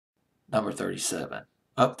Number 37.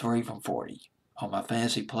 Up 3 from 40. On my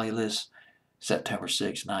fantasy playlist, September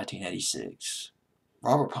 6, 1986.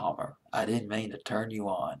 Robert Palmer, I didn't mean to turn you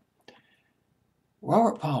on.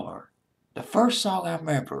 Robert Palmer, the first song I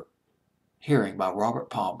remember hearing by Robert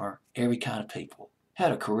Palmer, Every Kind of People,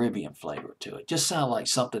 had a Caribbean flavor to it. Just sounded like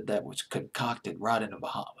something that was concocted right in the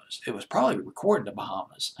Bahamas. It was probably recorded in the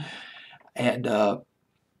Bahamas. And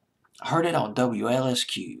heard it on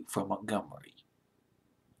WLSQ from Montgomery.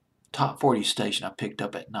 Top 40 station I picked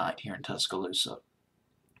up at night here in Tuscaloosa.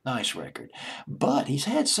 Nice record. But he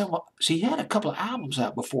had a couple of albums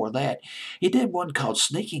out before that. He did one called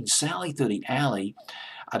Sneaking Sally Through the Alley.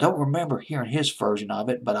 I don't remember hearing his version of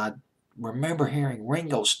it, but I remember hearing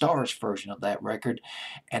Ringo Starr's version of that record.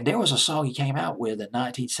 And there was a song he came out with in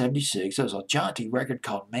 1976. It was a jaunty record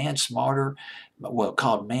called Man Smarter, well,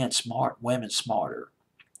 called Man Smart, Women Smarter.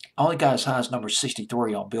 Only got as high as number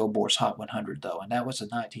 63 on Billboard's Hot 100, though, and that was in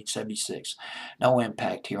 1976. No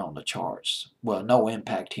impact here on the charts. Well, no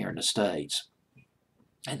impact here in the States.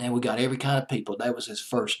 And then we got Every Kind of People. That was his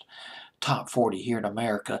first top 40 here in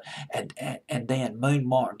America. And then Moon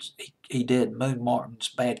Martin's, he did Moon Martin's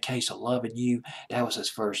Bad Case of Loving You. That was his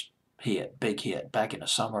first hit, big hit, back in the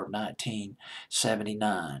summer of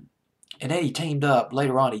 1979. And then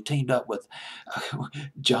later on, he teamed up with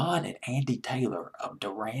John and Andy Taylor of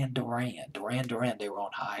Duran Duran. Duran Duran, they were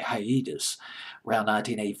on hiatus around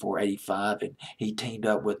 1984-85, and he teamed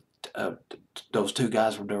up with those two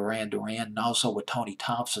guys from Duran Duran, and also with Tony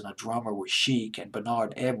Thompson, a drummer with Chic, and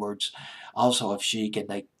Bernard Edwards, also of Chic, and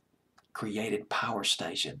they created Power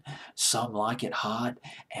Station, Some Like It Hot,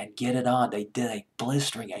 and Get It On. They did a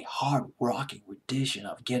hard rocking rendition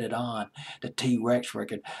of Get It On, the T-Rex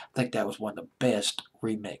record. I think that was one of the best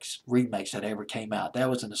remakes that ever came out. That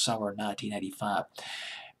was in the summer of 1985.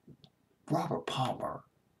 Robert Palmer,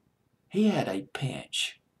 he had a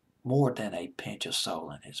pinch, more than a pinch of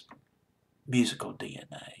soul in his musical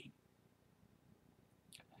DNA.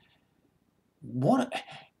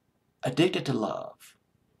 Addicted to Love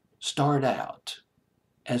started out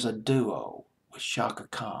as a duo with Shaka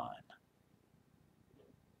Khan.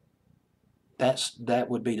 That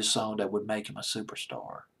would be the song that would make him a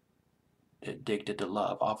superstar. Addicted to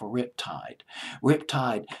Love off of Riptide.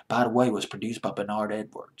 Riptide, by the way, was produced by Bernard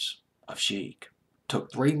Edwards of Chic.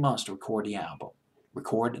 Took 3 months to record the album.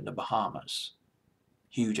 Recorded in the Bahamas.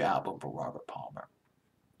 Huge album for Robert Palmer.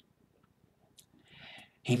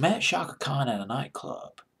 He met Shaka Khan at a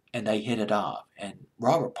nightclub, and they hit it off. And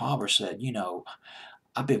Robert Palmer said,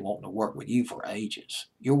 I've been wanting to work with you for ages.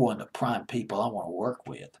 You're one of the prime people I want to work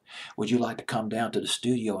with. Would you like to come down to the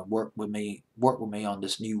studio and work with me on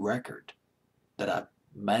this new record that I've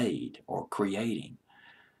made or creating?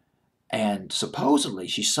 And supposedly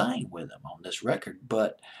she sang with him on this record,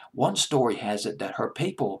 but one story has it that her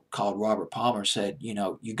people called Robert Palmer and said,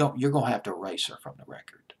 you're going to have to erase her from the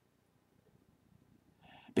record,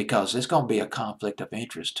 because it's going to be a conflict of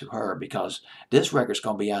interest to her, because this record's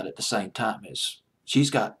going to be out at the same time as she's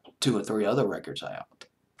got 2 or 3 other records out.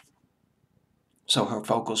 So her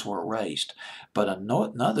vocals were erased. But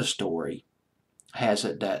another story has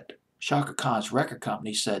it that Shaka Khan's record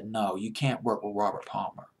company said, no, you can't work with Robert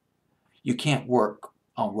Palmer. You can't work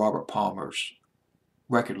on Robert Palmer's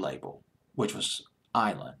record label, which was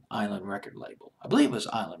Island record label. I believe it was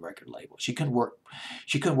Island record label. She couldn't work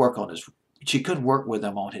with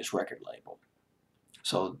him on his record label.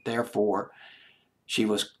 So therefore, she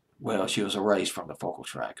was erased from the vocal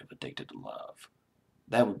track of Addicted to Love.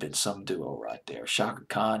 That would have been some duo right there. Shaka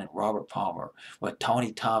Khan and Robert Palmer, with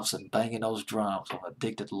Tony Thompson banging those drums on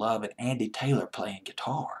Addicted to Love, and Andy Taylor playing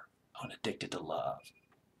guitar on Addicted to Love.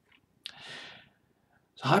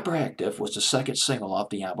 So Hyperactive was the second single off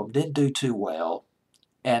the album. Didn't do too well,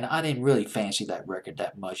 and I didn't really fancy that record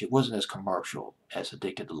that much. It wasn't as commercial as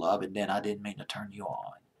Addicted to Love, and then I Didn't Mean to Turn You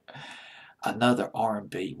On. Another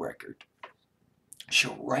R&B record.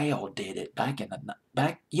 Sherelle did it back in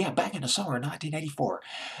the summer of 1984.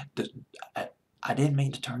 I Didn't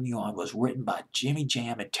Mean to Turn You On was written by Jimmy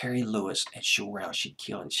Jam and Terry Lewis, and Sherelle, she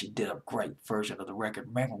killed it. She did a great version of the record.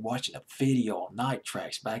 Remember watching a video on Night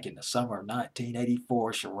Tracks back in the summer of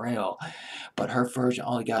 1984, Sherelle. But her version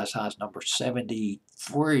only got as high as number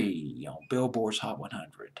 73 on Billboard's Hot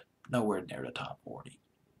 100. Nowhere near the top 40.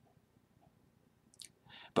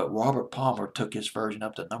 But Robert Palmer took his version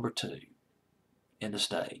up to number 2 in the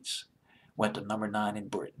States. Went to number 9 in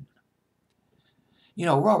Britain.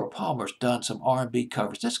 Robert Palmer's done some R&B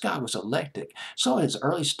covers. This guy was eclectic. So his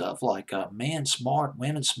early stuff like Man Smart,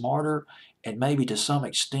 Women Smarter, and maybe to some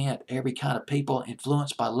extent Every Kind of People,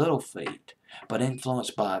 influenced by Little Feat, but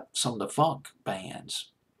influenced by some of the funk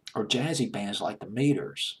bands or jazzy bands like the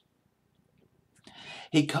Meters.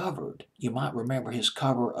 He covered. You might remember his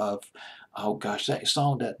cover of, oh gosh, that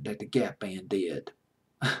song that the Gap Band did.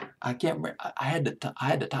 I can't remember. I had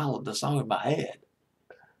the title of the song in my head.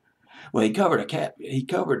 Well, he covered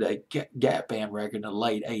a Gap Band record in the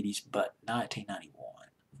late '80s, but 1991.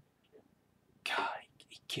 God,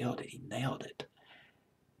 he killed it. He nailed it.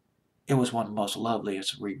 It was one of the most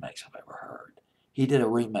loveliest remakes I've ever heard. He did a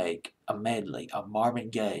remake, a medley of Marvin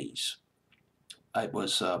Gaye's. It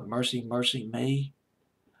was Mercy, Mercy Me,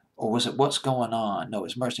 or was it What's Going On? No,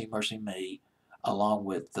 it's Mercy, Mercy Me, along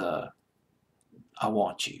with I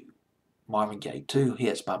Want You. Marvin Gaye, two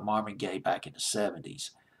hits by Marvin Gaye back in the '70s.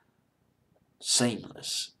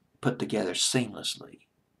 Seamless, put together seamlessly,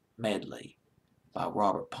 medley by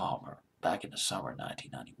Robert Palmer back in the summer of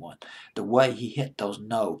 1991. The way he hit those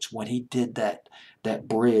notes when he did that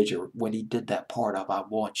bridge, or when he did that part of I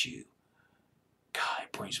Want You, God,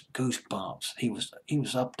 it brings goosebumps. He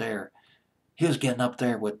was up there. He was getting up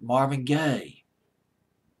there with Marvin Gaye.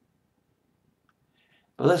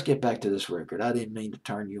 But let's get back to this record. I didn't mean to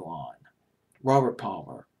turn you on. Robert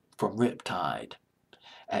Palmer from Riptide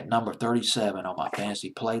at number 37 on my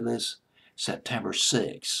fantasy playlist, September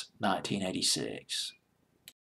 6, 1986.